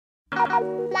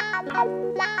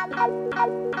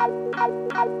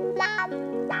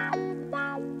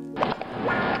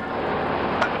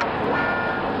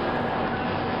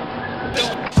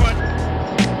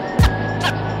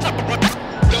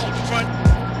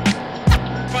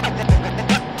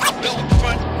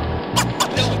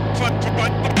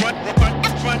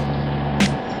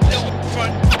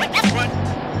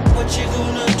What you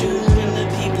gonna do when the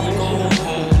people go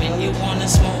home and you wanna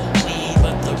smoke weed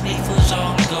but the reefer's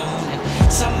all gone?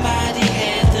 And somebody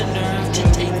had the nerve to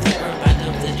take the herb out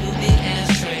of the doobie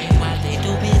ashtray. Why they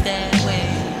do me that way?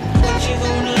 What you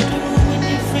gonna do when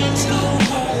your friends go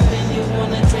home and you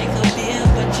wanna drink a beer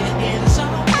but your ends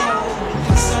all cold?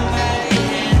 Somebody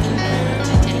had the nerve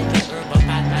to take the herb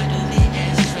out my doobie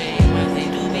ashtray. Why they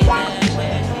do me that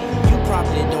way? You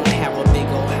probably don't have a big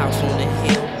old house on the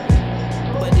hill,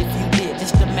 but if you did,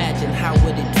 just imagine how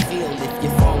would it feel if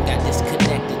your phone got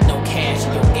disconnected, no cash,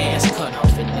 your gas cut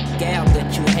off, and the gal that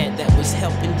you had that was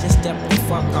helping just stepped the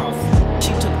fuck off.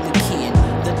 She took the kid,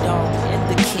 the dog, and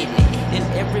the kitty, and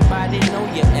everybody know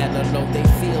you're at a low, they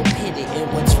feel pity.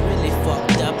 And what's really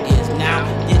fucked up is now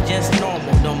you're just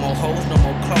normal, no more hoes, no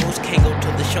more clothes, can't go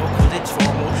to the show cause it's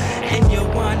formal, and you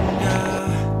wonder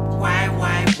why,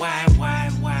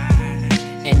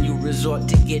 and you resort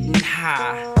to getting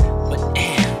high, but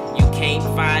damn, you can't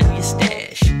find your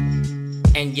stash,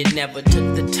 and you never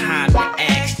took the time to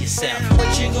ask yourself,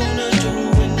 what you gonna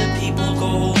do when the people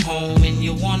go home and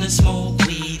you wanna smoke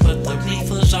weed but the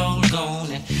reefer's all gone?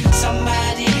 And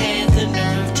somebody had the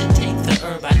nerve to take the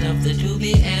herb out of the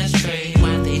doobie ashtray.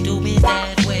 Why they do me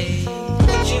that way?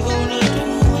 What you gonna do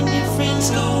when your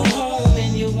friends go home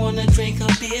and you wanna drink a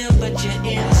beer but your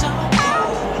ends all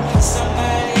cold?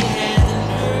 Somebody had the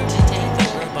nerve to take the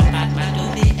herb out my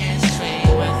doobie ashtray.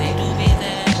 Why they do me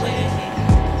that way?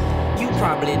 you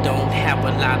probably don't have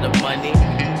a lot of money,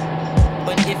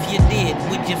 but if you did,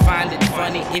 would you find it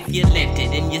funny if you lent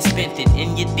it and you spent it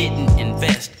and you didn't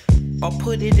invest, or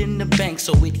put it in the bank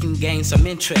so it can gain some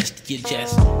interest? You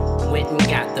just went and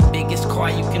got the biggest car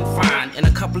you can find and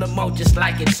a couple of more just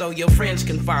like it so your friends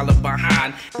can follow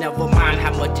behind. Never mind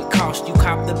how much it costs, you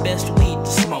cop the best weed to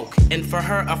smoke, and for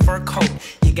her a fur coat.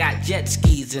 You got jet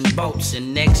skis and boats,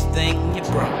 and next thing you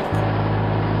broke.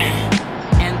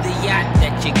 And the yacht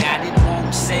that you got, it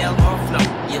won't sail or float.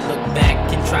 You look back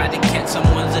and try to catch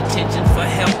someone's attention for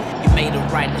help. You made a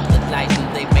right at the light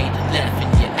and they made a left,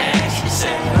 and you ask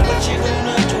yourself, what you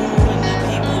gonna do when the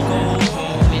people go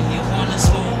home and you wanna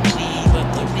smoke weed but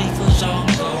the reefer's all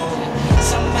gone?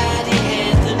 Somebody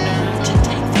had the nerve to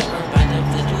take the herb out of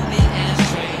the doobie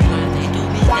ashtray. Why they do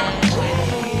me that way?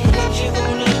 What you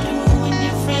gonna do when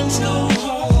your friends go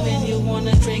home and you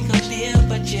wanna drink a beer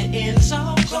but your ends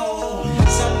all cold?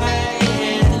 Somebody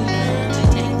had the nerve to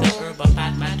take the herb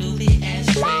out my doobie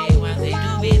ashtray. Why they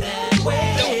do me that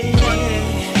way?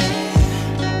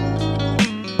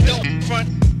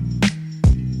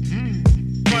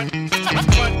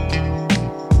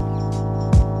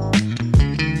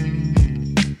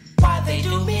 Why they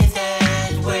do me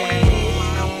that way?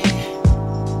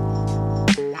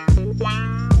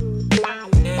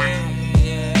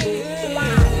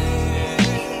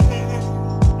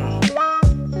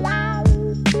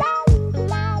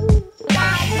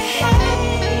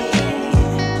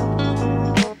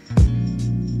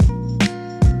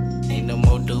 ain't no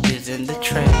more doobies in the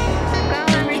train.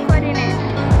 I'm recording it.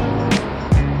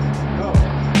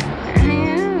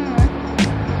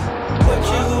 What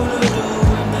you gonna do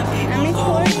when the people go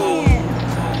home?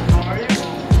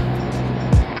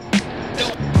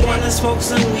 Wanna smoke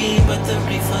some weed, but the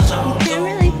reefer's all You can't gone.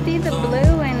 really see the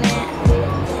blue in it.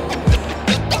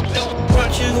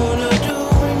 What you gonna do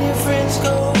when your friends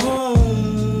go home?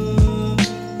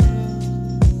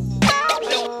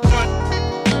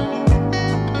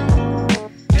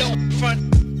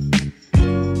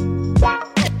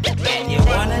 And you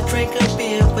wanna drink a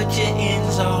beer, but your